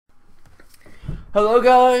Hello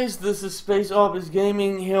guys, this is Space Office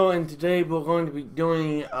Gaming here, and today we're going to be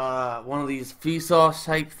doing one of these Vsauce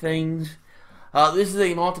type things. This is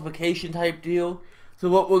a multiplication type deal. So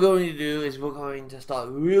what we're going to do is we're going to start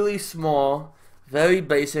really small, very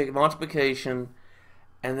basic multiplication,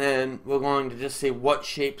 and then we're going to just see what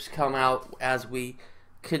shapes come out as we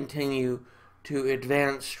continue to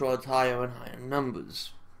advance towards higher and higher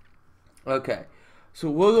numbers. Okay,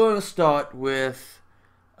 so we're going to start with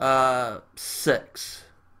 6.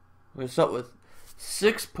 We're going to start with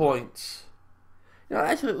 6 points.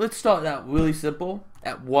 Actually, let's start out really simple.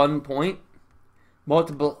 At 1 point,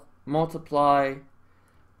 multiply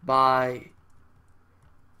by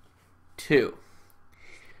 2.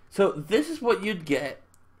 So this is what you'd get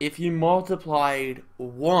if you multiplied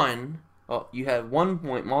 1. Oh, you had 1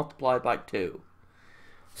 point multiplied by 2.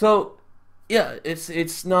 So yeah,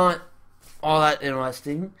 it's not all that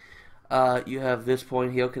interesting. You have this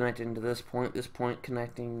point here connecting to this point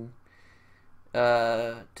connecting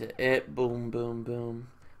to it, boom, boom, boom.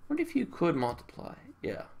 I wonder if you could multiply.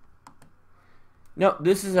 Yeah. No,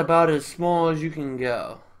 this is about as small as you can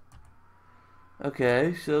go.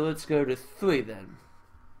 Okay, so let's go to 3 then.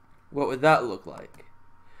 What would that look like?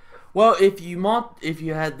 Well, if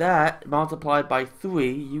you had that multiplied by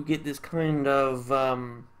 3, you get this kind of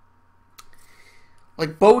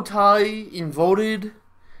like bow tie inverted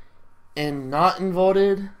and not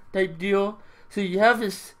inverted type deal. So you have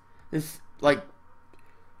this like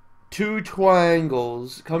 2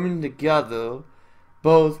 triangles coming together,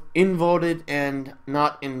 both inverted and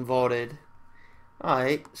not inverted.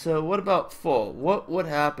 Alright, so what about 4? What would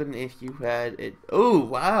happen if you had it? Oh,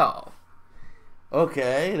 wow.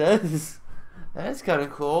 Okay, that's kind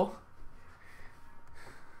of cool.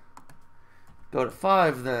 Go to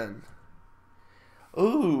 5 then.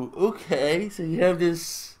 Ooh, okay, so you have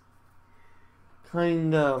this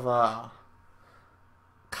kind of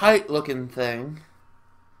kite looking thing.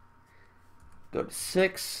 Go to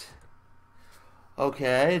 6.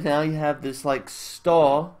 Okay, now you have this like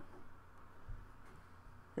star.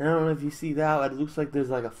 I don't know if you see that, but it looks like there's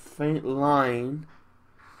like a faint line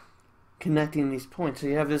connecting these points. So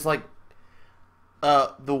you have this like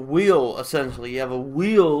the wheel, essentially. You have a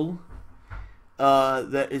wheel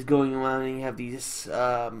that is going around, and you have these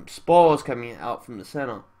spars coming out from the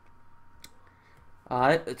center.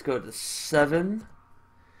 Alright, let's go to 7.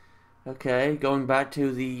 Okay, going back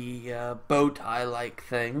to the bow tie like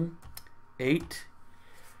thing. 8.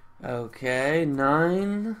 Okay,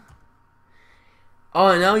 9. Oh,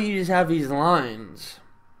 and now you just have these lines.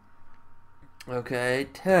 Okay,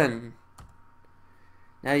 10.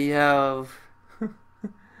 Now you have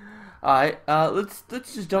alright, let's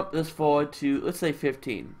just jump this forward to, let's say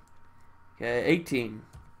 15. Okay, 18.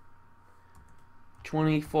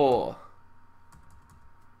 24.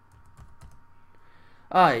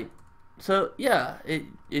 Alright, so yeah,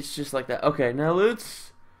 it's just like that. Okay, now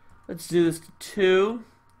let's do this to 2,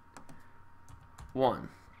 1.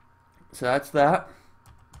 So that's that.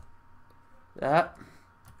 That.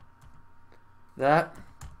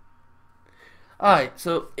 Alright,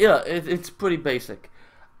 so yeah, it's pretty basic.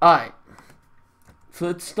 Alright, so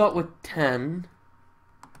let's start with 10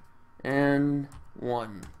 and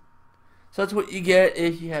 1. So that's what you get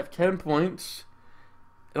if you have 10 points.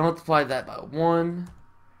 And multiply that by 1,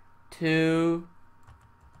 2,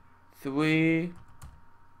 3,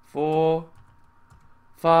 4,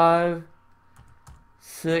 5,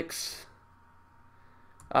 6.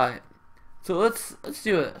 Alright, so let's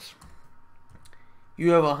do this.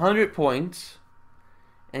 You have 100 points,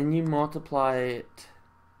 and you multiply it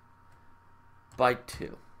by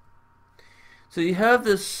 2. So you have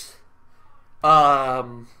this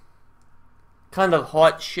kind of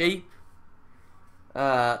heart shape.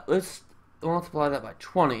 Let's multiply that by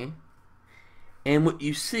 20, and what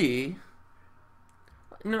you see,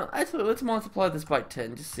 actually let's multiply this by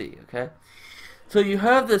 10 to see, okay? So you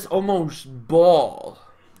have this almost ball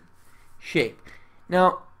shape.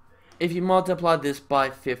 Now, if you multiply this by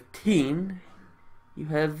 15, you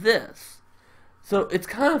have this. So it's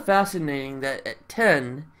kind of fascinating that at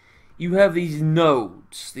 10, you have these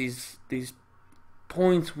nodes, these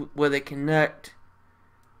points where they connect,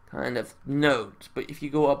 kind of nodes. But if you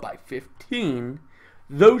go up by 15,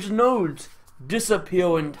 those nodes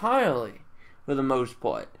disappear entirely for the most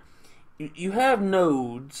part. You have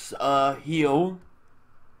nodes here,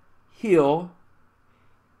 here,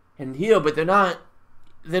 and here, but they're not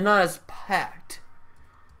as packed.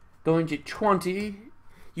 Going to 20,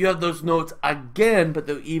 you have those nodes again, but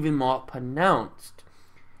they're even more pronounced.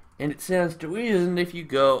 And it stands to reason if you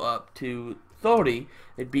go up to 30,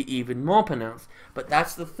 it'd be even more pronounced. But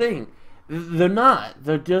that's the thing. They're not.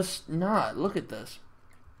 They're just not. Look at this.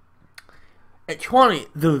 At 20,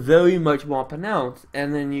 they're very much more pronounced,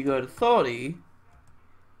 and then you go to 30,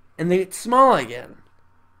 and they get small again.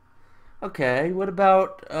 Okay, what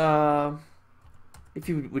about if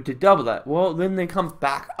you were to double that? Well, then they come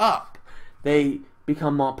back up. They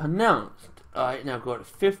become more pronounced. Alright, now go to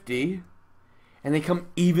 50, and they come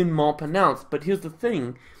even more pronounced. But here's the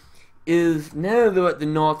thing, is now they're at the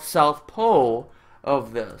north-south pole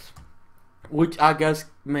of this, which I guess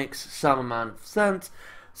makes some amount of sense,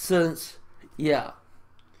 since, yeah.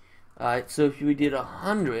 Alright, so if we did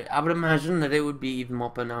 100, I would imagine that it would be even more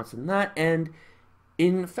pronounced than that, and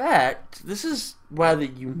in fact, this is rather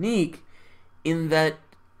unique in that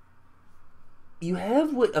you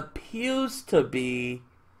have what appears to be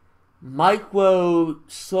micro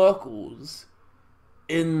circles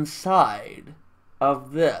inside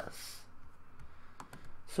of this.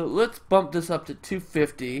 So let's bump this up to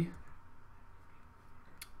 250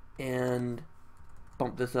 and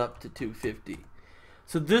bump this up to 250.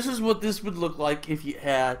 So this is what this would look like if you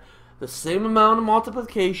had the same amount of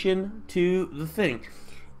multiplication to the thing.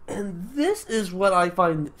 And this is what I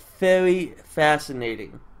find very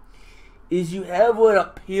fascinating, is you have what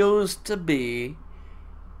appears to be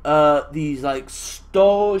these like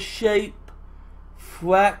star shape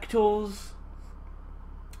fractals,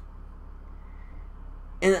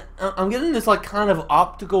 and I'm getting this like kind of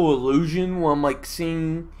optical illusion where I'm like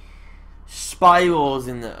seeing spirals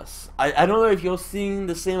in this. I don't know if you're seeing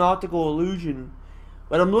the same optical illusion,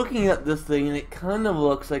 but I'm looking at this thing and it kind of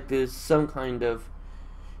looks like there's some kind of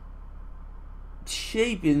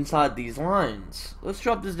shape inside these lines. Let's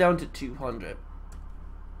drop this down to 200.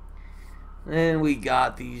 And we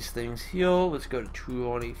got these things here. Let's go to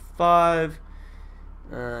 25.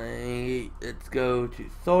 Let's go to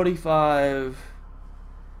 35.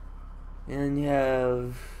 And you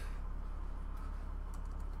have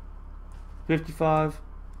 55.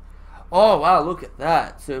 Oh wow, look at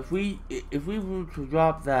that. So if we were to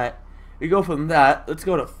drop that, we go from that, let's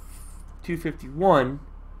go to 251.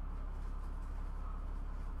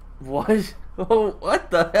 What? Oh,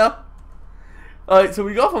 what the hell? Alright, so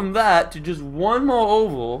we go from that to just one more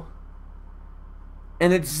oval,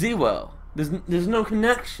 and it's 0. There's no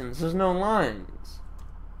connections, there's no lines.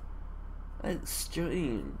 That's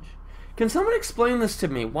strange. Can someone explain this to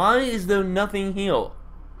me? Why is there nothing here?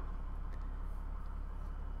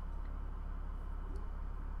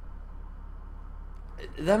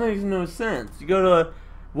 That makes no sense. You go to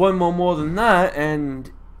one more than that,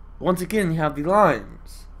 and once again you have the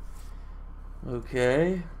lines.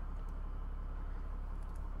 Okay.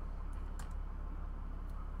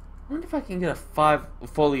 I wonder if I can get a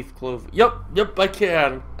 4-leaf clover. Yep, I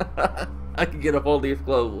can. I can get a 4-leaf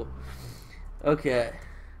clover. Okay.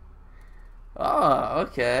 Oh,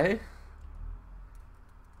 okay.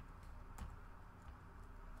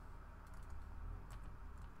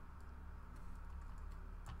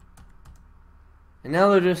 And now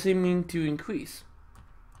they're just seeming to increase.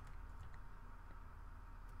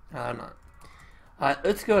 I'm not. Alright,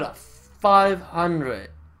 let's go to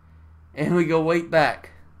 500. And we go way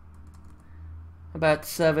back. About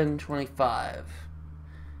 725.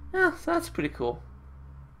 Yeah, so that's pretty cool.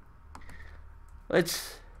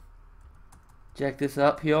 Let's jack this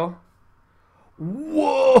up here.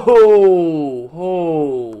 Whoa!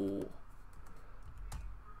 Whoa!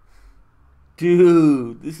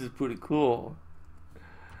 Dude, this is pretty cool.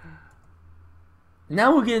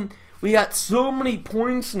 Now we got so many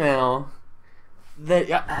points now that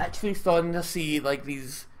you're actually starting to see like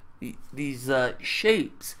these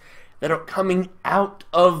shapes that are coming out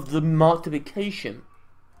of the multiplication.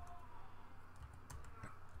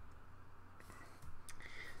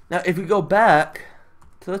 Now, if we go back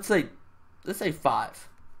to let's say 5.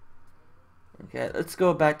 Okay, let's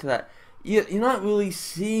go back to that. You're not really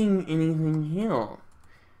seeing anything here.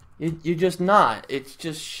 You're just not. It's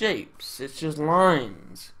just shapes. It's just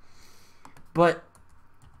lines. But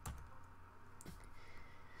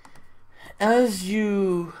as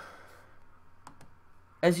you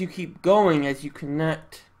keep going, as you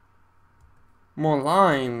connect more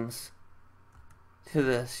lines to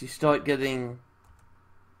this, you start getting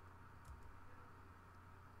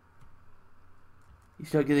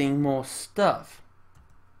more stuff.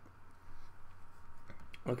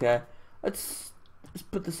 Okay, let's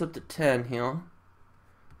put this up to 10 here.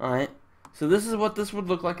 Alright, so this is what this would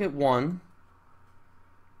look like at 1,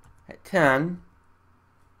 at 10,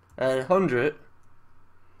 at 100,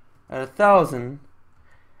 at 1,000,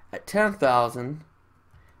 at 10,000,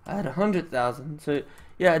 at 100,000. So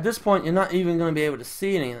yeah, at this point you're not even going to be able to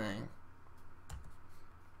see anything.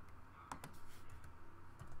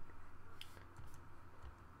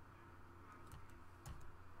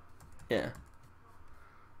 Yeah.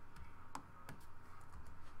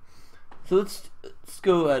 So let's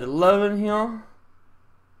go at 11 here.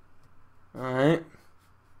 Alright.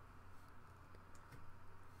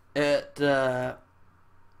 At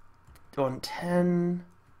 110,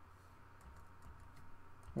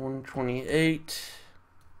 128,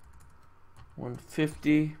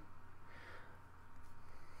 150.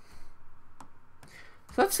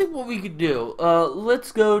 So let's see what we could do.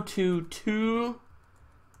 Let's go to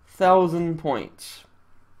 2,000 points.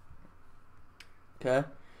 Okay.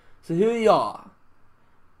 So here you are.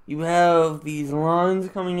 You have these lines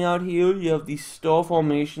coming out here. You have these star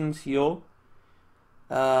formations here.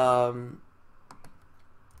 Wow,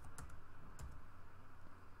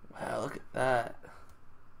 look at that.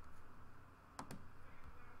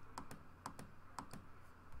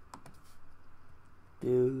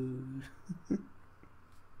 Dude. It's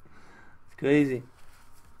crazy.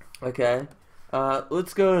 Okay.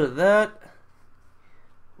 Let's go to that.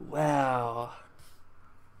 Wow.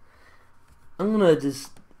 I'm gonna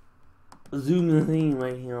just zoom the thing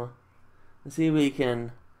right here and see if we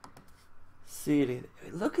can see it.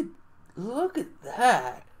 Look at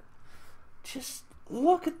that. Just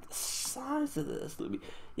look at the size of this.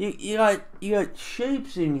 You got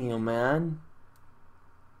shapes in here, man.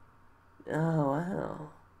 Oh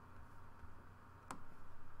wow.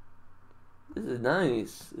 This is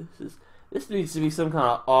nice. This needs to be some kind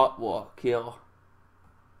of artwork here.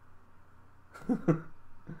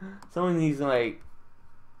 Someone needs to like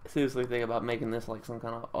seriously think about making this like some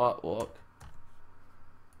kind of artwork.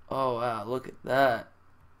 Oh wow, look at that.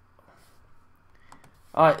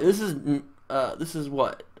 Alright, this is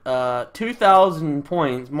what? 2,000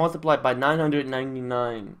 points multiplied by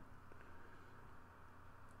 999.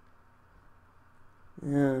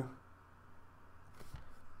 Yeah.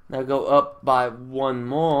 Now go up by one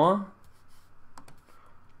more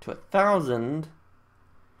to 1,000,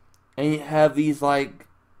 and you have these like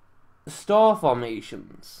star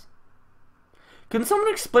formations. Can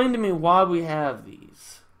someone explain to me why we have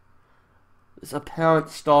these? This apparent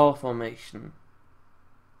star formation.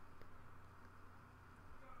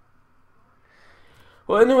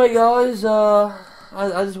 Well, anyway, guys, I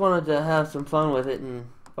just wanted to have some fun with it and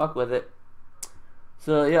fuck with it.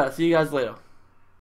 So yeah, see you guys later.